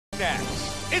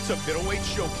next. It's a middleweight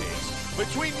showcase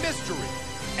between Mystery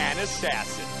and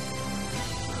Assassin.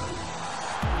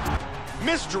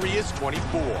 Mystery is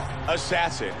 24.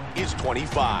 Assassin is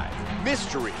 25.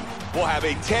 Mystery will have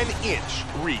a 10-inch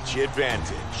reach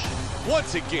advantage.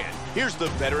 Once again, here's the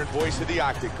veteran voice of the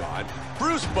Octagon,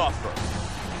 Bruce Buffer.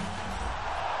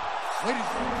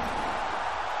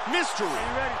 Mystery.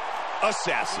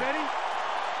 Assassin.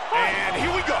 And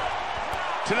here we go.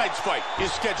 Tonight's fight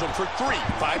is scheduled for 3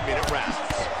 5-minute rounds.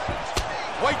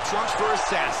 White trunks for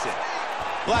Assassin.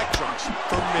 Black trunks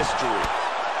for Mystery.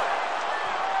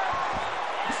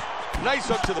 Nice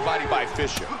hook to the body by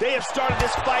Fisher. They have started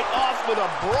this fight off with a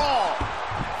brawl.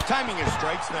 Timing his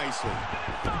strikes nicely.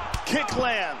 Kick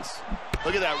lands.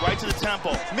 Look at that, right to the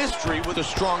temple. Mystery with a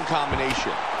strong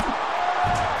combination.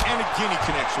 And again he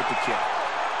connects with the kick.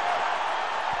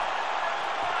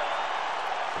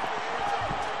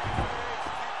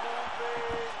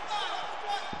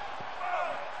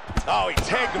 Oh, he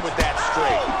tagged him with that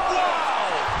straight. Whoa!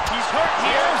 He's hurt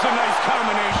here. Here's a nice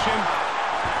combination.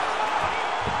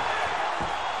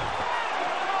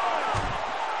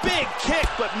 Big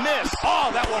kick, but miss.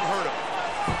 Oh, that one hurt him.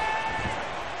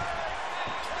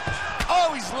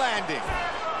 Oh, he's landing.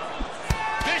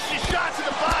 Vicious shot to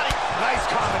the body. Nice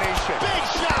combination. Big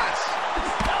shots.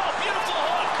 Oh, beautiful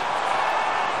hook.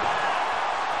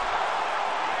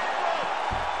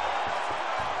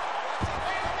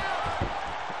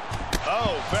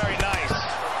 Oh, very nice.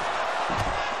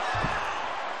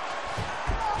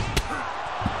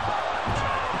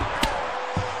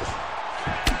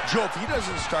 Joe, if he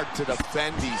doesn't start to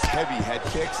defend these heavy head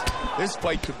kicks, this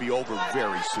fight could be over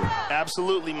very soon.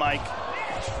 Absolutely, Mike.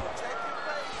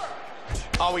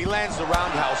 Oh, he lands the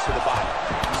roundhouse to the body.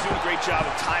 He's doing a great job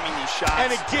of timing these shots.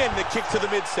 And again, the kick to the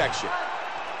midsection.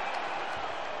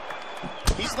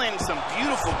 He's landing some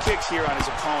beautiful kicks here on his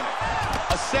opponent.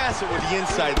 Assassin with the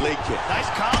inside leg kick.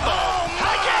 Nice combo. Oh,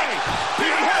 high kick!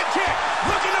 Big head kick!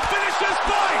 Looking to finish this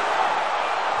fight!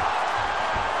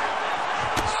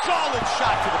 Solid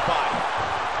shot to the body.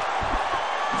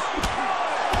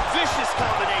 Vicious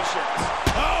combinations.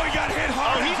 Oh, he got hit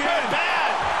hard he's again. hurt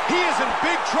bad. He is in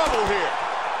big trouble here.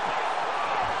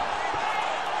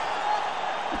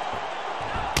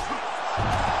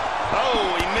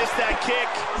 Oh, he missed that kick.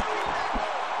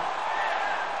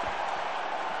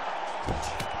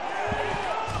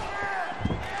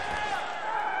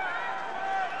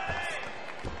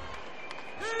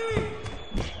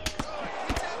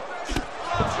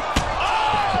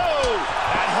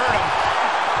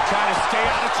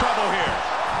 Trouble here.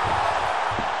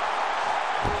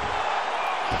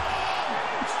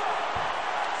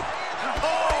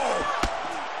 Oh!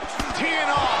 Teeing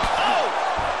off. Oh!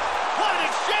 What an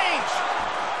exchange!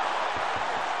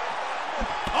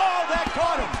 Oh, that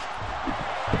caught him.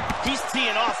 He's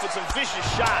teeing off with some vicious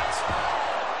shots.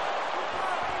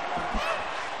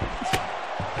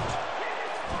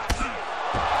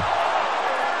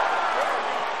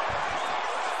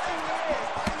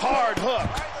 Hard hook.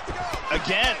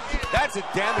 Again. That's a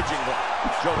damaging hook.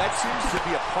 Joe, that seems to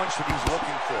be a punch that he's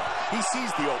looking for. He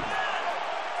sees the opening.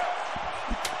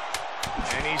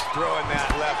 And he's throwing that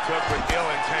left hook with ill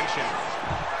intention.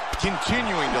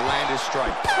 Continuing to land his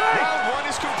strike. Round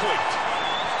 1 is complete.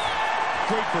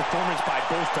 Great performance by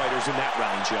both fighters in that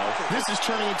round, Joe. This is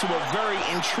turning into a very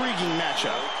intriguing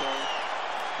matchup. Okay.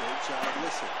 Great job.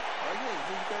 Listen. Okay,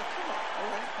 you gotta come on.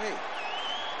 All right. Hey.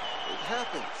 It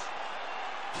happens.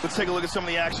 Let's take a look at some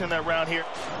of the action in that round here.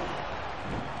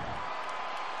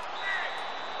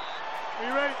 Are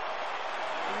you ready?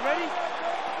 Are you ready?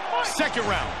 Second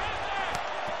round.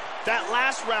 That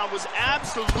last round was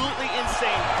absolutely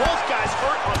insane. Both guys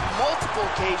hurt on multiple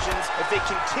occasions. If they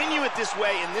continue it this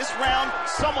way in this round,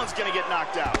 someone's going to get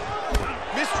knocked out.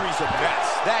 Mystery's a mess.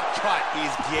 That cut is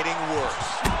getting worse.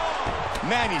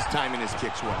 Manny's timing his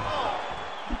kicks well.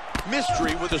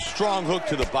 Mystery with a strong hook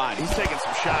to the body. He's taking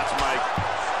some shots, Mike.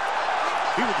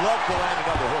 He would love to land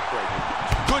another hook right here.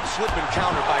 Good slip and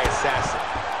counter by Assassin.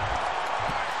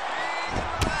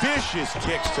 Vicious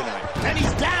kicks tonight. And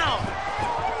he's down.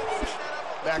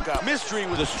 Back up. Mystery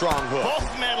with a strong hook.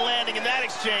 Both men landing in that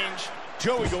exchange.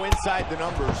 Joey go inside the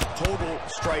numbers. Total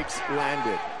strikes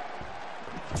landed.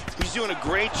 He's doing a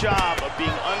great job of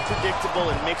being unpredictable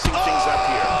and mixing things up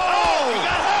here. Oh! He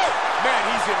got hurt! Man,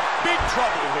 he's in big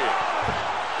trouble here.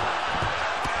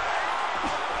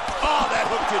 Oh, that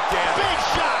hook did damage. Big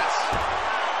shots!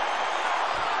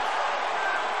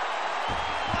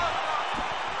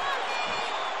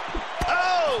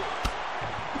 Oh!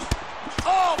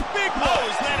 Oh, big Oh, blow!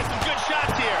 he's landing some good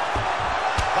shots here.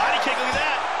 Body kick, look at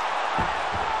that.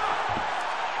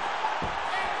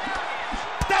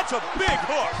 That's That's a big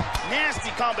hook. Nasty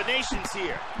combinations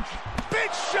here.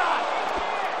 Big shot.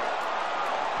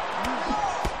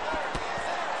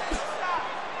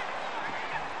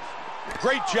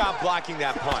 Great job blocking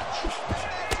that punch.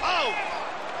 Oh!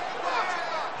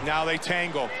 Now they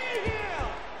tangle.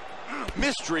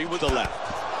 Mystery with the left.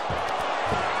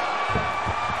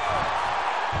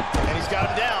 And he's got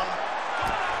him down.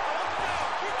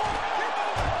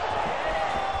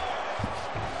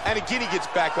 And again, he gets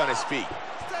back on his feet.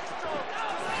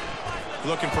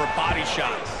 Looking for a body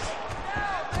shot.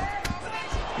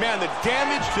 Man, the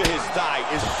damage to his thigh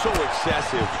is so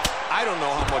excessive. I don't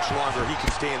know how much longer he can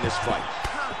stay in this fight.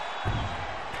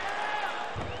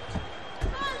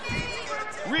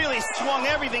 Really swung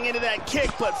everything into that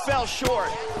kick, but fell short.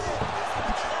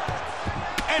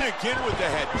 And again with the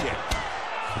head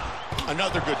kick.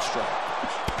 Another good strike.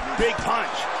 Big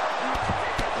punch.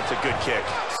 That's a good kick.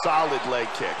 Solid leg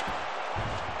kick.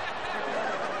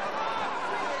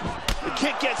 The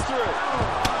kick gets through.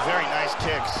 Very nice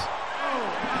kicks.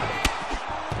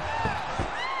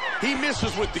 He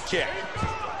misses with the kick.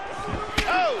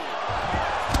 Oh!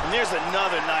 And there's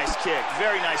another nice kick.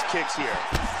 Very nice kicks here.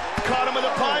 Caught him with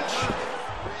a punch.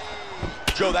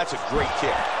 Joe, that's a great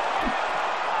kick.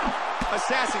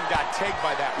 Assassin got tagged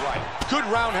by that right. Good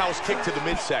roundhouse kick to the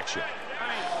midsection.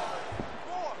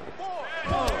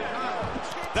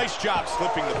 Nice job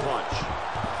slipping the punch.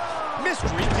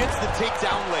 Mystery gets the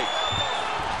takedown late.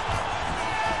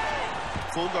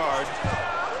 Full guard.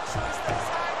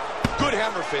 Good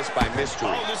hammer fist by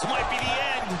Mystery. Oh, this might be the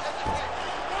end.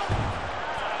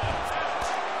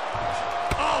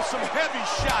 Oh, some heavy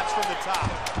shots from the top.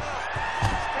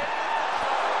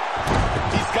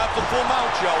 He's got the full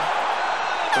mount, Joe.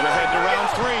 Gonna head to round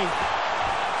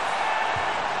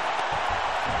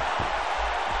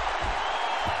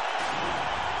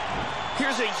 3.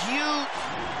 Here's a huge...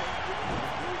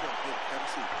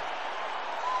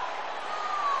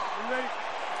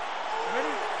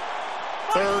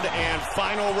 Third and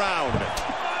final round.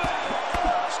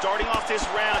 Starting off this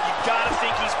round, you gotta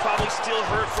think he's probably still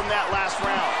hurt from that last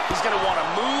round. He's gonna want to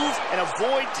move and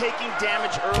avoid taking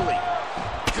damage early.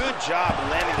 Good job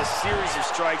landing a series of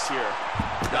strikes here.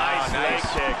 Nice leg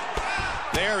kick.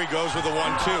 There he goes with a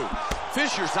 1-2.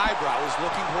 Fisher's eyebrow is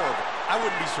looking horrible. I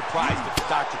wouldn't be surprised if the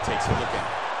doctor takes a look at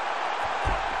it.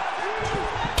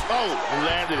 Oh, he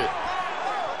landed it.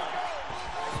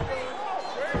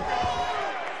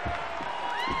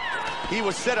 He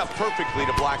was set up perfectly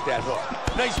to block that hook.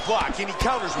 Nice block, and he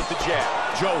counters with the jab.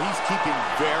 Joe, he's keeping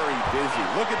very busy.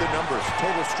 Look at the numbers.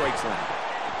 Total strikes landed.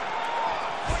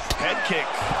 Head kick.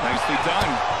 Nicely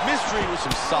done. Mystery with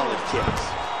some solid kicks.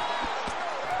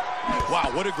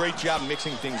 Wow, what a great job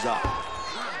mixing things up.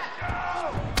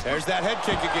 There's that head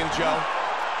kick again, Joe.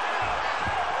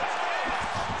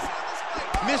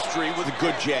 Mystery with a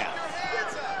good jab.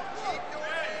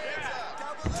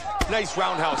 Nice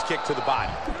roundhouse kick to the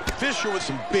body. Fisher with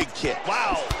some big kicks.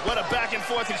 Wow, what a back and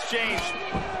forth exchange.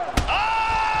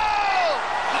 Oh!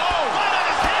 Oh! Right on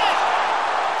his head!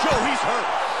 Joe, he's hurt.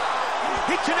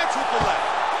 He connects with the left.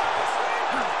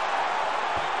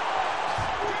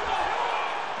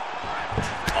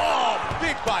 Oh,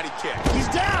 big body kick. He's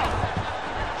down!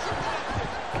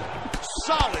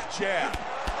 Solid jab.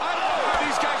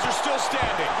 These guys are still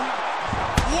standing.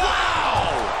 Wow!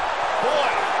 Boy,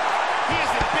 he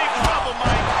is in big trouble,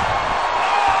 Mike.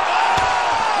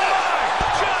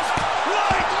 Just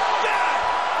like that!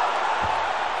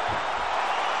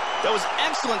 That was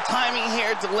excellent timing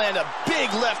here to land a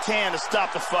big left hand to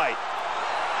stop the fight.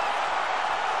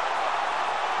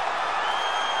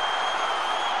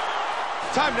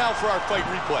 Time now for our fight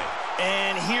replay.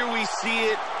 And here we see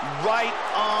it right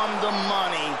on the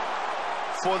money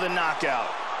for the knockout.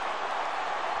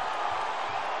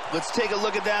 Let's take a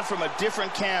look at that from a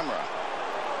different camera.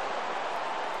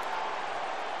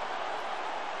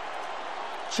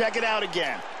 Check it out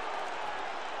again.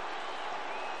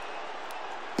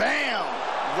 Bam!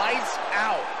 Lights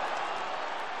out.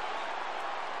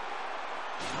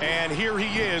 And here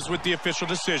he is with the official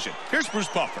decision. Here's Bruce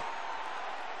Buffer.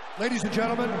 Ladies and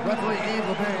gentlemen, referee Yves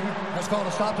Levine has called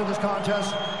a stop to this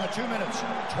contest at 2 minutes,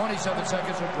 27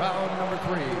 seconds of round number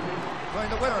 3. Going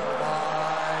the winner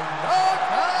by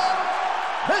knockout,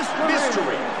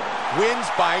 Mystery Wins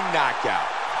by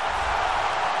knockout.